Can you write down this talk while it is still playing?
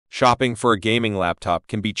shopping for a gaming laptop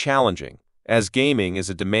can be challenging, as gaming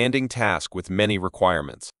is a demanding task with many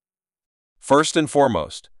requirements. First and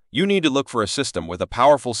foremost, you need to look for a system with a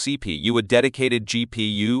powerful CPU, a dedicated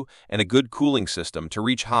GPU, and a good cooling system to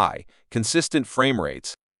reach high, consistent frame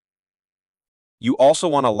rates. You also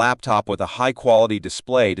want a laptop with a high-quality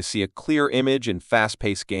display to see a clear image in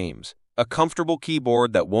fast-paced games, a comfortable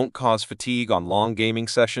keyboard that won't cause fatigue on long gaming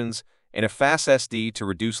sessions, and a fast SD to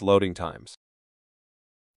reduce loading times.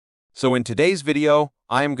 So in today's video,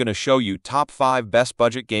 I am going to show you top 5 best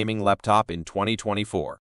budget gaming laptop in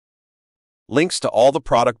 2024. Links to all the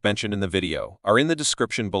product mentioned in the video are in the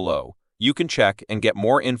description below. You can check and get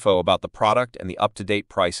more info about the product and the up-to-date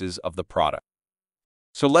prices of the product.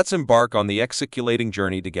 So let's embark on the exhilarating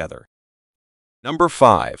journey together. Number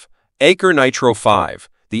 5. Acer Nitro 5.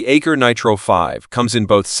 The Acer Nitro 5 comes in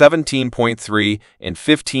both 17.3 and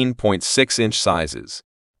 15.6-inch sizes.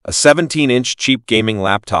 A 17-inch cheap gaming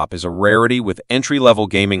laptop is a rarity with entry-level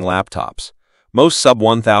gaming laptops. Most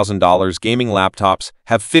sub-$1,000 gaming laptops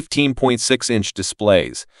have 15.6-inch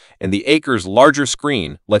displays, and the Acer's larger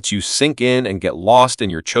screen lets you sink in and get lost in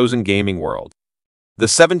your chosen gaming world. The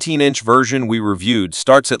 17-inch version we reviewed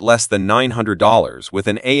starts at less than $900 with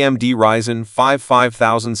an AMD Ryzen 5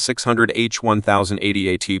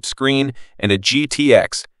 5600H1080 screen and a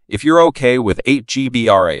GTX if you're okay with 8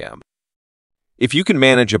 GB RAM. If you can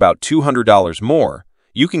manage about $200 more,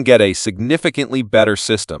 you can get a significantly better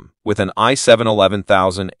system with an i7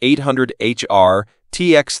 11800HR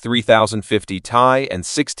TX 3050 Ti and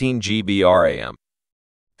 16 GB RAM.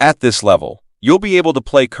 At this level, you'll be able to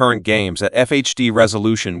play current games at FHD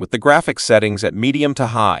resolution with the graphics settings at medium to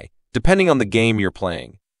high, depending on the game you're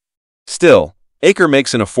playing. Still, Acer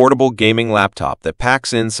makes an affordable gaming laptop that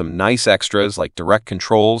packs in some nice extras like direct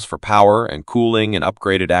controls for power and cooling and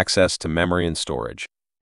upgraded access to memory and storage.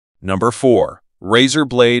 Number 4. Razer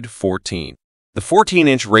Blade 14. The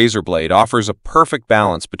 14-inch Razer Blade offers a perfect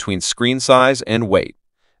balance between screen size and weight,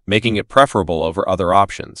 making it preferable over other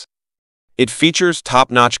options. It features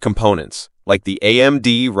top-notch components like the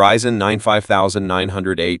AMD Ryzen 9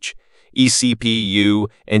 5900H, eCPU,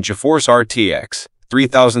 and GeForce RTX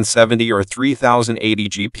 3070 or 3080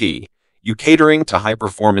 GPU, catering to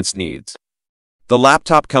high-performance needs. The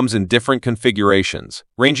laptop comes in different configurations,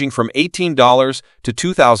 ranging from $18 to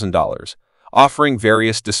 $2,000, offering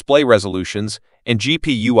various display resolutions and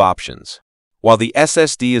GPU options. While the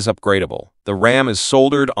SSD is upgradable, the RAM is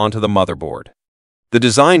soldered onto the motherboard. The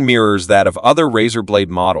design mirrors that of other Razer Blade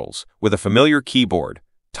models, with a familiar keyboard,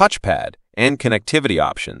 touchpad, and connectivity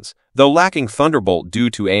options, though lacking Thunderbolt due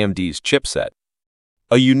to AMD's chipset.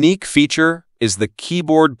 A unique feature is the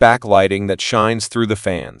keyboard backlighting that shines through the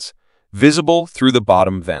fans, visible through the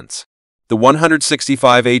bottom vents. The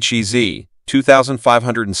 165Hz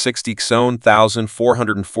 2560 x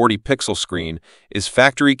 1440 pixel screen is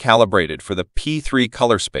factory calibrated for the P3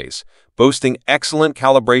 color space, boasting excellent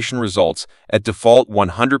calibration results at default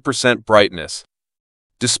 100% brightness.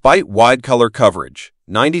 Despite wide color coverage,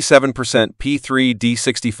 97%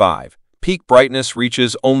 P3D65, peak brightness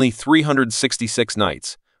reaches only 366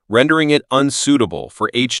 nits, rendering it unsuitable for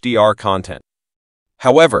HDR content.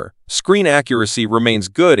 However, screen accuracy remains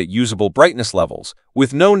good at usable brightness levels,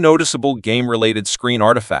 with no noticeable game-related screen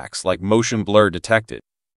artifacts like motion blur detected.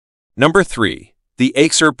 Number 3. The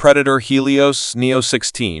Acer Predator Helios Neo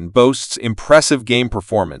 16 boasts impressive game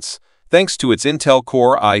performance, thanks to its Intel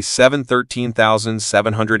Core i7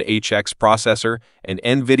 13700HX processor and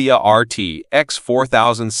NVIDIA RTX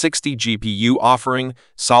 4060 GPU offering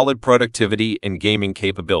solid productivity and gaming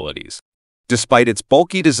capabilities. Despite its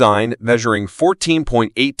bulky design measuring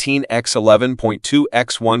 14.18 x 11.2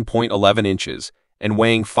 x 1.11 inches and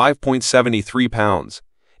weighing 5.73 pounds,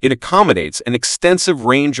 it accommodates an extensive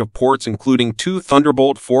range of ports including 2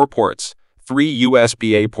 Thunderbolt 4 ports, 3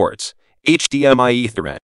 USB-A ports, HDMI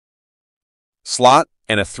Ethernet slot,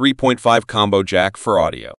 and a 3.5 combo jack for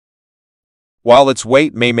audio. While its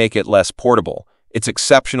weight may make it less portable, its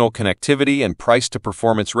exceptional connectivity and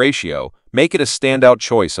price-to-performance ratio make it a standout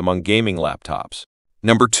choice among gaming laptops.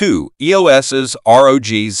 Number 2. EOS's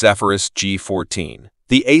ROG Zephyrus G14.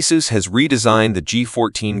 The Asus has redesigned the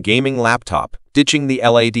G14 gaming laptop, ditching the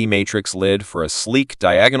LED matrix lid for a sleek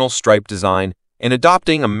diagonal stripe design and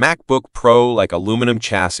adopting a MacBook Pro-like aluminum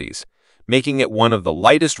chassis, making it one of the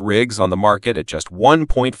lightest rigs on the market at just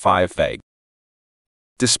 1.5 kg.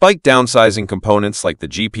 Despite downsizing components like the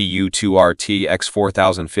GPU to RTX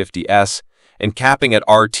 4050S and capping at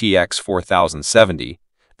RTX 4070,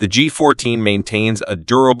 the G14 maintains a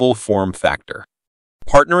durable form factor.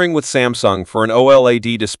 Partnering with Samsung for an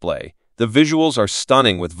OLED display, the visuals are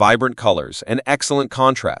stunning with vibrant colors and excellent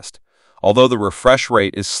contrast, although the refresh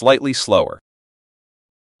rate is slightly slower.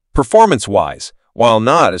 Performance-wise, while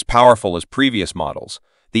not as powerful as previous models,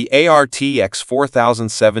 the RTX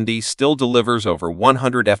 4070 still delivers over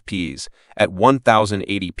 100 FPS at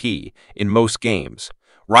 1080p in most games,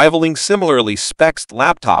 rivaling similarly spec'd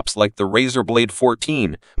laptops like the Razer Blade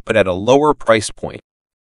 14, but at a lower price point.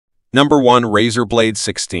 Number 1. Razer Blade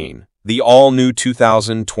 16. The all-new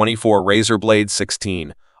 2024 Razer Blade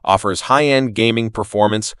 16 offers high-end gaming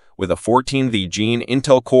performance with a 14th-gen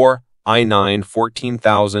Intel Core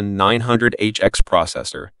i9-14900HX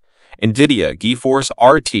processor, NVIDIA GeForce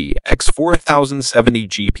RTX 4070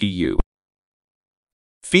 GPU.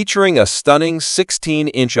 Featuring a stunning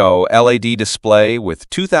 16-inch OLED display with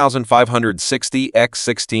 2560 x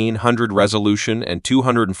 1600 resolution and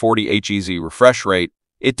 240 Hz refresh rate,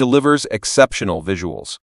 it delivers exceptional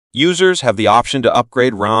visuals. Users have the option to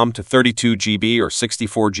upgrade RAM to 32GB or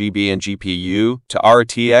 64GB and GPU to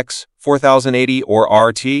RTX 4080 or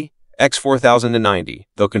RTX 4090,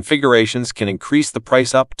 though configurations can increase the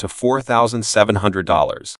price up to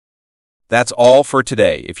 $4,700. That's all for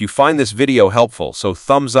today. If you find this video helpful, so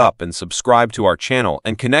thumbs up and subscribe to our channel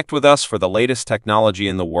and connect with us for the latest technology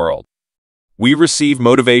in the world. We receive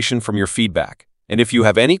motivation from your feedback, and if you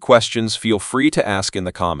have any questions, feel free to ask in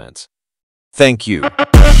the comments. Thank you.